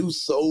they do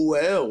so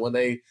well. When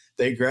they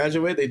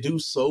graduate, they do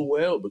so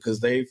well because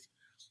they've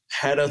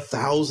had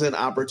 1,000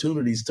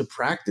 opportunities to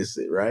practice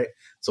it, right?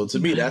 So to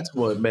me, that's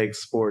what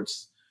makes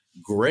sports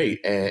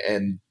great.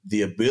 And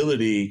the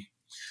ability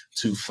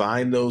to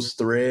find those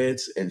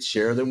threads and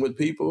share them with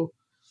people,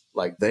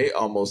 like, they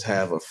almost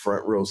have a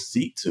front row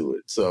seat to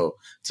it. So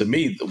to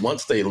me,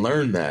 once they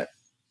learn that,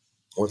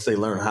 once they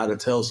learn how to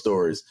tell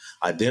stories,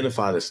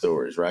 identify the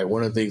stories, right?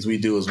 One of the things we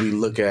do is we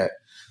look at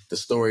the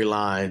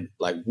storyline,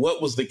 like,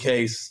 what was the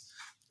case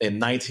in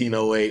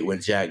 1908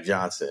 when Jack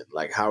Johnson,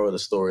 like, how are the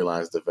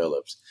storylines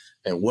developed?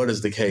 And what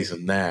is the case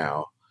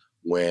now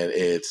when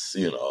it's,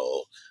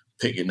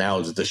 now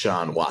it's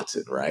Deshaun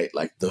Watson, right?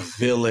 Like, the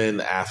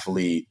villain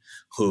athlete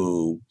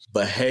who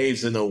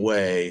behaves in a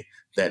way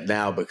that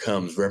now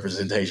becomes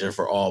representation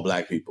for all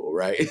Black people,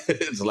 right?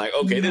 It's like,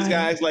 okay, this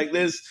guy acts like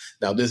this.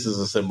 Now this is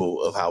a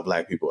symbol of how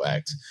Black people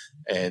act.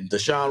 And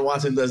Deshaun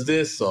Watson does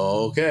this. So,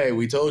 okay,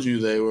 we told you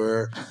they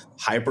were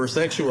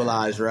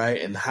hypersexualized, right?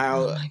 And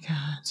how, oh my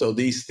God. So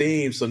these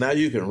themes, so now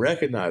you can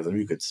recognize them,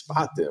 you can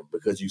spot them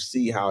because you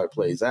see how it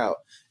plays out.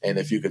 And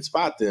if you can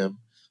spot them,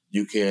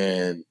 you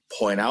can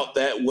point out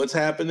that what's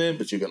happening,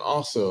 but you can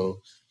also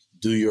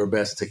do your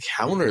best to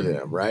counter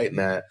them, right?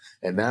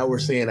 And now we're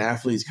seeing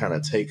athletes kind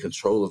of take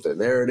control of their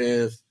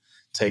narrative,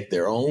 take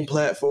their own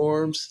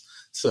platforms.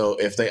 So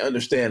if they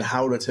understand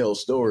how to tell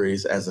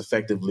stories as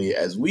effectively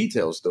as we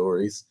tell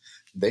stories,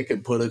 they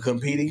can put a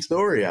competing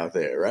story out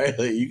there, right?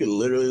 You can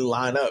literally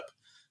line up.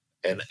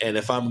 And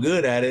if I'm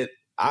good at it,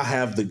 I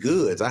have the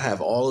goods. I have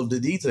all of the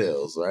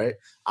details, right?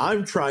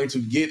 I'm trying to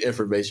get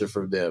information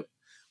from them.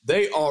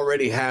 They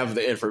already have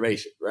the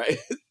information, right?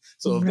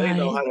 So if they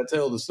know how to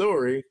tell the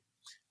story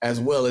as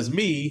well as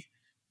me,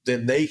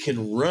 then they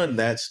can run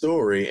that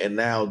story and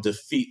now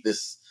defeat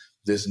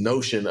this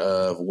notion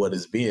of what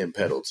is being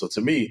peddled. So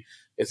to me,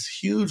 it's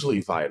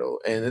hugely vital.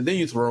 And then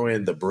you throw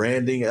in the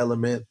branding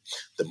element,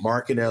 the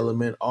market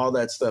element, all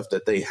that stuff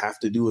that they have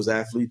to do as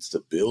athletes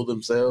to build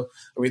themselves.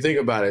 I mean, think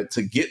about it.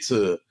 To get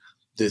to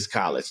this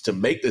college, to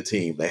make the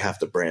team, they have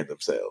to brand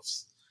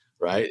themselves,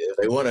 right? If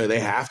they want to, they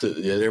have to.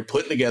 They're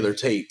putting together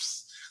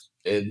tapes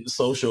and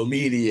social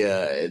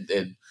media,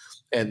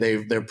 and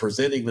they're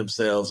presenting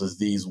themselves as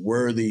these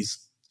worthy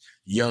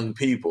young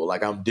people.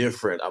 Like, I'm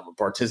different. I'm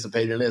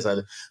participating in this.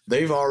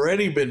 They've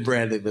already been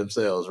branding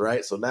themselves,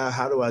 right? So now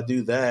how do I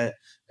do that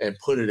and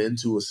put it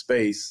into a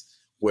space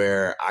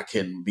where I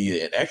can be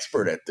an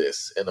expert at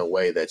this in a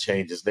way that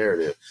changes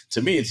narrative?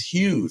 To me, it's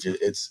huge.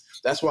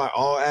 That's why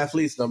all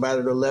athletes, no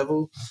matter the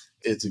level,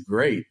 it's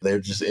great. They're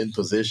just in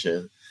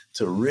position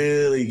to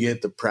really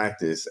get the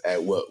practice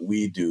at what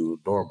we do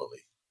normally.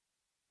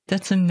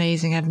 That's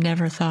amazing. I've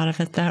never thought of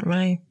it that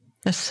way.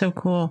 That's so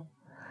cool.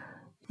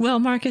 Well,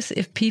 Marcus,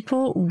 if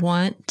people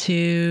want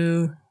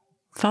to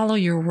follow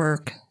your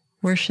work,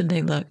 where should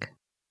they look?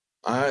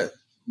 I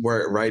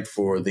write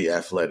for The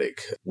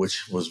Athletic,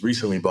 which was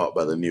recently bought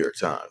by the New York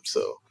Times.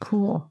 So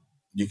cool.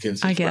 You can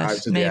subscribe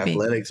to The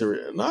Athletic.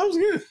 No, I was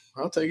good.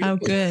 I'll take it. Oh,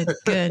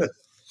 good.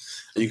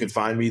 You can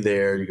find me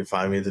there. You can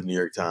find me at the New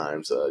York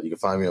Times. You can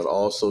find me on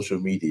all social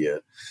media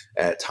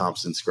at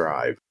Thompson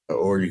Scribe,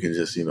 or you can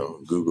just,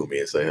 Google me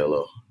and say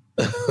hello.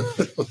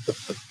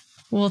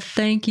 Well,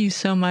 thank you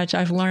so much.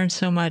 I've learned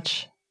so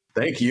much.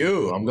 Thank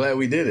you. I'm glad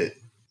we did it.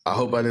 I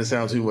hope I didn't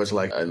sound too much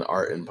like an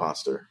art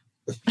imposter.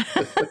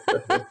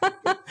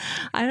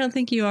 I don't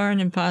think you are an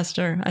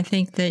imposter. I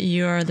think that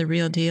you are the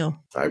real deal.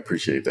 I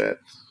appreciate that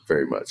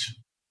very much.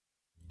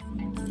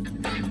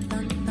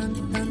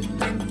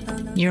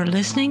 You're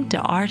listening to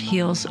Art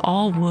Heals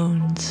All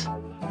Wounds.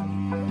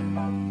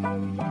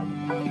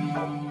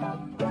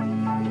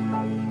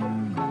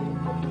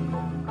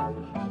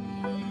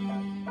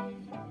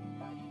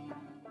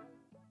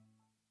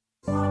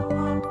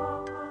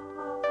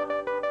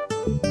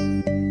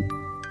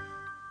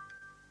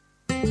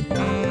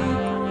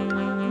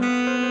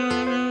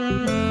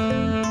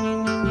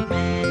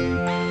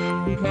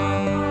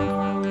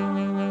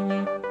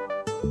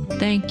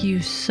 Thank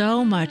you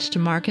so much to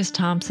Marcus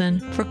Thompson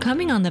for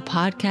coming on the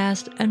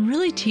podcast and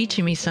really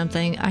teaching me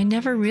something I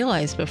never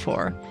realized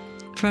before.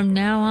 From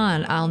now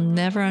on, I'll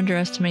never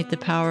underestimate the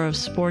power of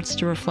sports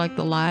to reflect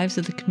the lives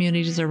of the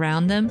communities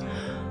around them,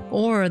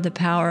 or the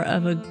power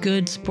of a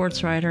good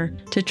sports writer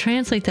to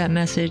translate that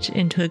message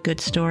into a good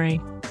story.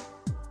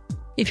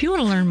 If you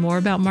want to learn more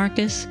about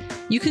Marcus,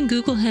 you can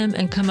Google him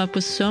and come up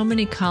with so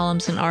many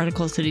columns and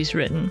articles that he's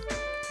written.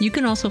 You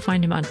can also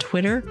find him on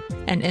Twitter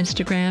and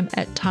Instagram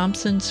at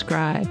Thompson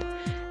Scribe.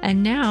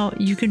 And now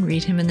you can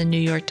read him in the New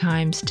York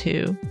Times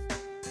too.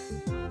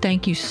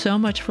 Thank you so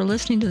much for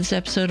listening to this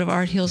episode of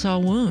Art Heals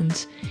All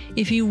Wounds.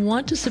 If you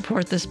want to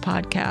support this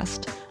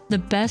podcast, the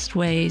best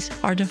ways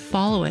are to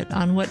follow it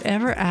on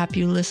whatever app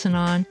you listen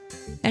on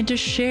and to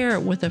share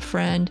it with a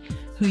friend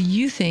who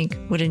you think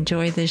would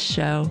enjoy this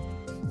show.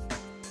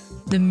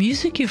 The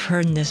music you've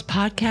heard in this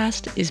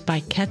podcast is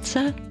by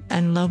Ketsa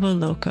and Lobo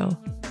Loco.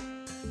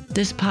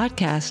 This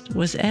podcast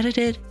was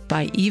edited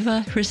by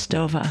Eva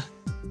Hristova.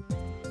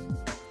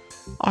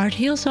 Art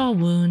Heals All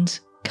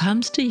Wounds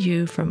comes to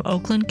you from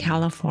Oakland,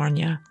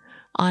 California,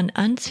 on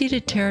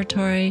unceded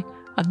territory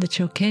of the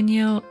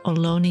Chochenyo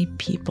Ohlone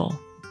people.